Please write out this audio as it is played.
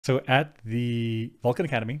So at the Vulcan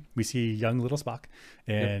Academy, we see young little Spock,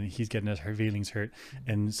 Yep. and he's getting his feelings hurt,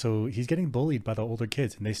 and so he's getting bullied by the older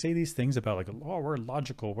kids, and they say these things about like, "Oh, we're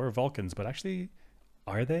logical, we're Vulcans," but actually,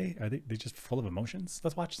 are they? Are they just full of emotions?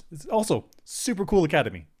 Let's watch. It's also super cool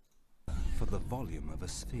Academy. For the volume of a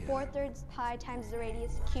sphere 4/3 pi times the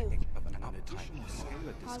radius cubed. of an additional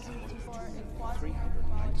scalar Positive discount 4 and of quadrant.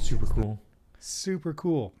 396. Super cool. Super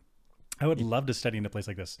cool. I would love to study in a place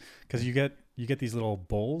like this because you get these little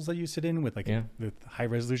bowls that you sit in with like Yeah. with high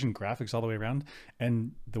resolution graphics all the way around,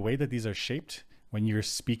 and the way that these are shaped when you're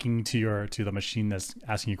speaking to the machine that's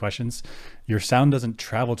asking you questions, your sound doesn't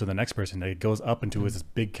travel to the next person. It goes up into this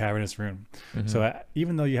big cavernous room. So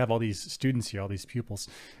even though you have all these students here, all these pupils,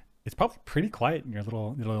 it's probably pretty quiet in your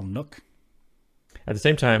little nook. At the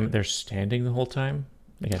same time, they're standing the whole time.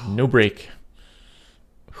 They have no break.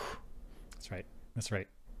 That's right. That's right.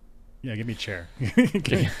 Yeah, give me a chair.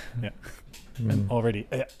 Yeah. And already,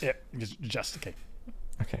 yeah, just okay.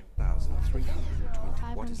 Okay.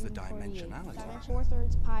 1,320. What is the 548. dimensionality?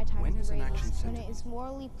 4/3 pi times When the is an radius. action When center? it is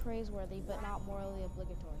morally praiseworthy but not morally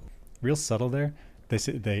obligatory. Real subtle there. They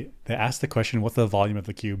say they ask the question, "What's the volume of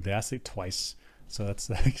the cube?" They ask it twice, so that's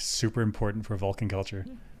like super important for Vulcan culture.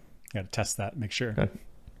 You got to test that, make sure. Good.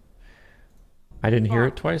 I didn't hear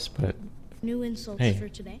it twice, but New insults Hey. for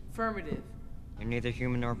today. Affirmative. You're neither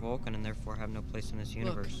human nor Vulcan and therefore have no place in this Look,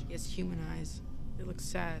 universe. he has human eyes. They look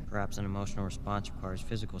sad. Perhaps an emotional response requires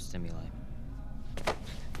physical stimuli.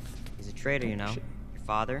 He's a traitor, you know. Your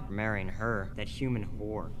father marrying her, that human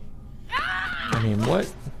whore. I mean,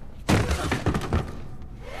 what?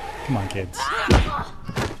 Come on, kids.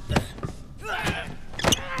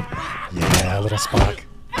 Yeah, little Spock.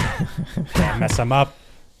 Don't mess him up.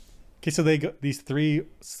 Okay, so they go, these three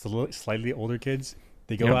slightly older kids.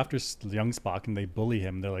 They go Yep. after young Spock and they bully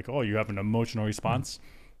him. They're like, "Oh, you have an emotional response,"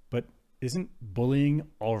 but isn't bullying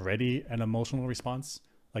already an emotional response?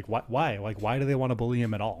 Like, why? Why? Like, why do they want to bully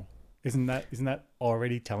him at all? Isn't that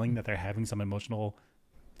already telling that they're having some emotional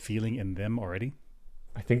feeling in them already?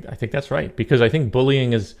 I think that's right, because I think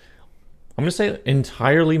bullying is, I'm going to say,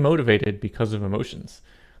 entirely motivated because of emotions.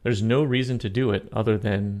 There's no reason to do it other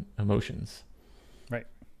than emotions. Right.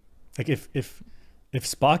 Like if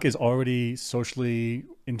Spock is already socially,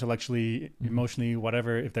 intellectually, emotionally,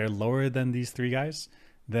 whatever, if they're lower than these three guys,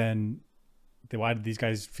 then why did these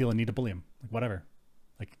guys feel a need to bully him? Like whatever.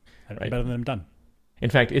 Like I'm Right. better than I'm done. In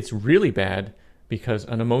fact, it's really bad because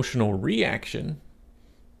an emotional reaction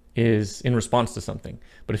is in response to something.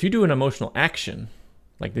 But if you do an emotional action,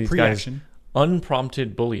 like these guys, Pre-action.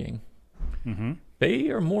 unprompted bullying, Mm-hmm. they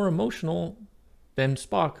are more emotional than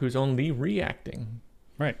Spock, who's only reacting.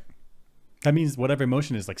 Right. That means whatever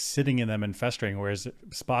emotion is like sitting in them and festering, whereas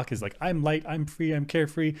Spock is like, I'm light, I'm free, I'm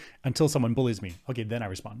carefree until someone bullies me. Okay, then I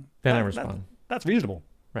respond. Then I That- respond. That's reasonable.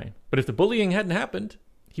 Right. But if the bullying hadn't happened,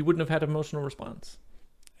 he wouldn't have had an emotional response.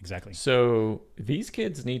 Exactly. So these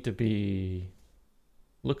kids need to be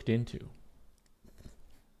looked into.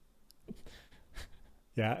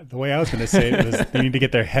 Yeah, the way I was going to say it was they need to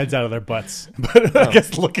get their heads out of their butts. But I guess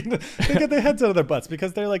they get their heads out of their butts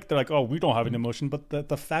because they're like, oh, we don't have an emotion. But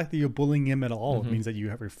the fact that you're bullying him at all means that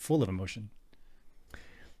you're full of emotion.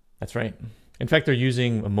 That's right. In fact, they're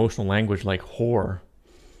using emotional language like whore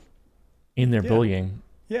in their Yeah. bullying.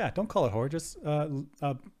 Yeah, don't call it whore. Just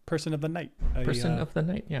a person of the night. Person of the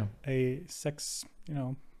night, yeah. a sex,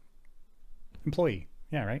 employee.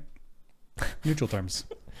 Yeah, right. Neutral terms.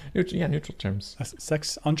 Neutral terms. A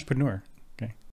sex entrepreneur. Okay.